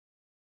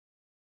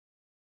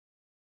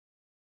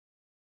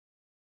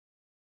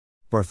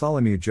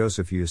Bartholomew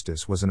Joseph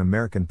Eustace was an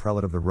American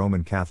prelate of the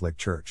Roman Catholic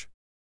Church.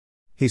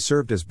 He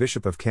served as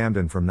Bishop of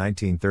Camden from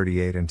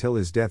 1938 until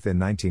his death in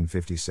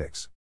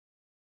 1956.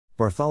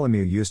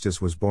 Bartholomew Eustace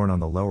was born on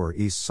the Lower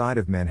East Side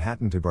of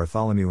Manhattan to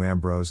Bartholomew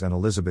Ambrose and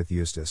Elizabeth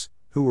Eustace,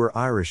 who were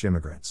Irish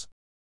immigrants.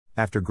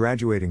 After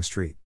graduating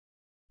St.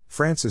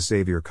 Francis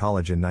Xavier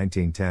College in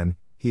 1910,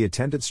 he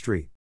attended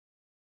St.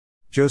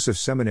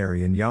 Joseph's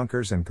Seminary in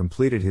Yonkers and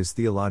completed his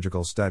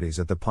theological studies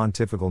at the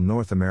Pontifical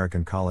North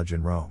American College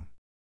in Rome.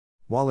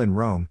 While in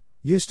Rome,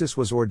 Eustace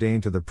was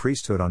ordained to the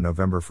priesthood on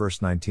November 1,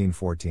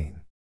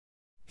 1914.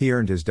 He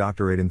earned his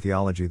doctorate in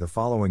theology the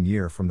following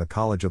year from the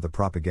College of the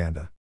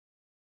Propaganda.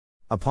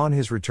 Upon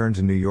his return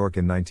to New York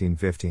in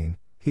 1915,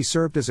 he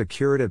served as a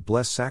curate at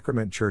Blessed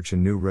Sacrament Church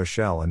in New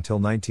Rochelle until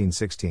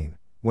 1916,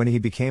 when he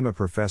became a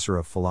professor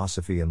of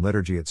philosophy and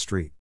liturgy at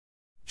St.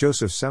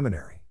 Joseph's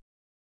Seminary.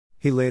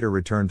 He later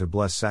returned to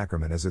Blessed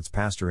Sacrament as its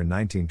pastor in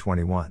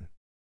 1921.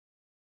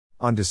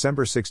 On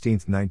December 16,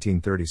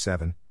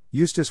 1937,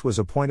 Eustace was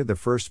appointed the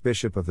first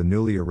bishop of the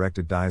newly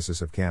erected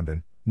Diocese of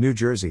Camden, New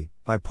Jersey,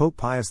 by Pope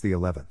Pius XI.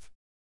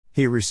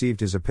 He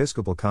received his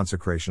episcopal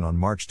consecration on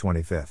March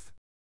 25.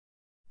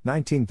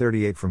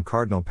 1938 from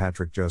Cardinal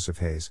Patrick Joseph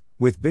Hayes,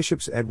 with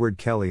Bishops Edward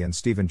Kelly and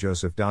Stephen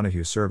Joseph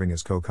Donahue serving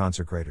as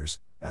co-consecrators,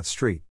 at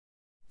St.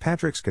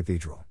 Patrick's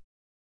Cathedral.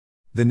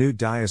 The new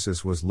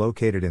diocese was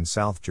located in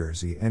South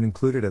Jersey and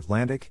included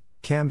Atlantic,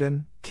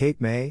 Camden,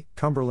 Cape May,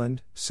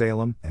 Cumberland,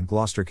 Salem, and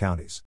Gloucester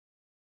counties.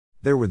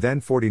 There were then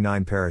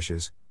 49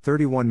 parishes,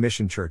 31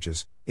 mission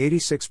churches,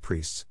 86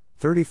 priests,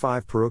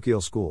 35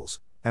 parochial schools,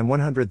 and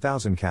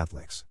 100,000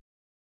 Catholics.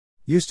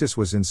 Eustace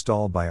was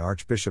installed by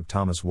Archbishop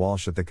Thomas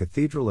Walsh at the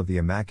Cathedral of the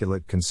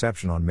Immaculate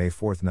Conception on May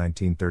 4,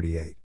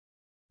 1938.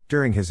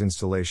 During his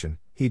installation,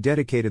 he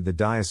dedicated the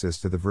diocese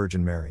to the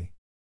Virgin Mary.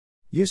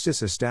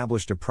 Eustace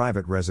established a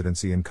private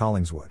residency in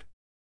Collingswood.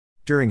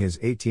 During his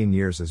 18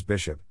 years as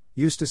bishop,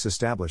 Eustace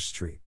established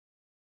St.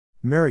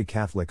 Mary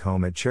Catholic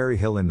Home at Cherry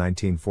Hill in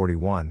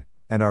 1941,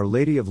 and Our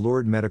Lady of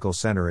Lourdes Medical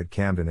Center at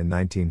Camden in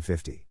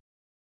 1950.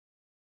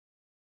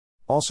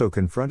 Also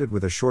confronted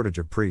with a shortage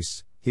of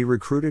priests, he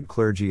recruited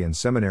clergy and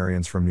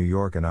seminarians from New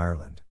York and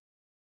Ireland.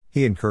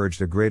 He encouraged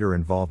a greater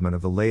involvement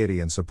of the laity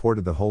and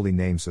supported the Holy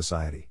Name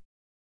Society.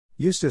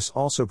 Eustace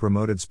also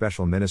promoted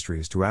special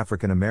ministries to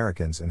African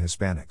Americans and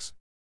Hispanics.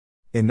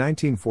 In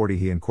 1940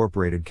 he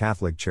incorporated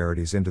Catholic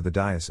charities into the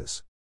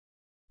diocese.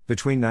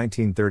 Between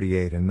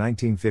 1938 and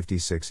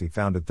 1956 he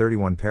founded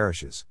 31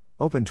 parishes,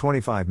 opened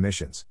 25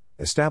 missions,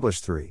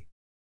 established 3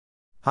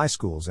 high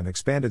schools and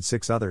expanded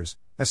 6 others,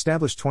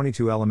 established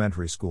 22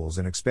 elementary schools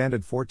and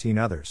expanded 14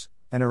 others,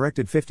 and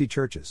erected 50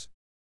 churches,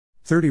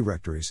 30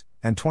 rectories,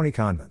 and 20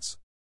 convents.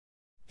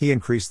 He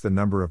increased the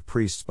number of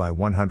priests by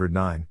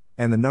 109,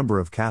 and the number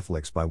of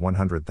Catholics by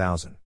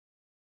 100,000.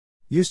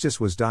 Eustace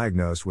was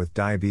diagnosed with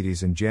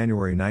diabetes in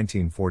January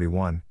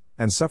 1941,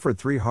 and suffered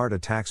 3 heart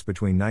attacks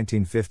between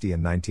 1950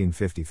 and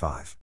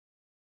 1955.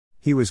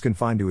 He was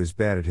confined to his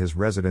bed at his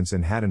residence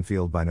in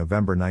Haddonfield by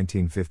November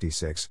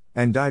 1956,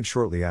 and died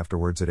shortly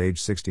afterwards at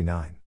age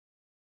 69.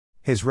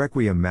 His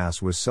Requiem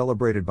Mass was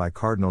celebrated by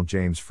Cardinal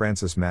James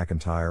Francis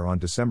McIntyre on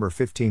December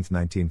 15,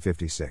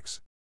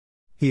 1956.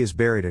 He is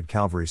buried at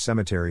Calvary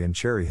Cemetery in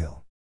Cherry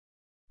Hill.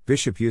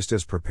 Bishop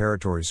Eustace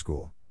Preparatory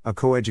School, a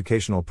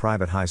coeducational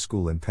private high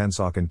school in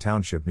Pennsauken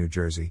Township, New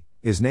Jersey,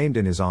 is named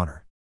in his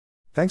honor.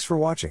 Thanks for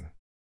watching.